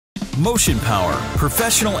Motion Power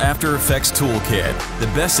Professional After Effects Toolkit. The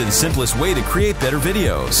best and simplest way to create better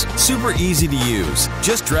videos. Super easy to use.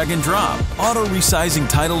 Just drag and drop. Auto-resizing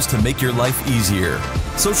titles to make your life easier.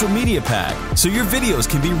 Social Media Pack, so your videos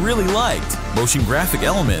can be really liked. Motion graphic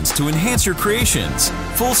elements to enhance your creations.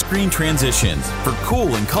 Full screen transitions for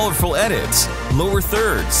cool and colorful edits. Lower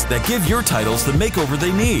thirds that give your titles the makeover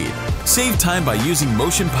they need. Save time by using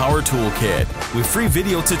Motion Power Toolkit with free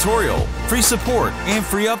video tutorial, free support, and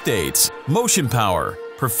free updates. Motion Power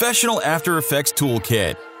Professional After Effects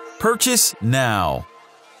Toolkit. Purchase now.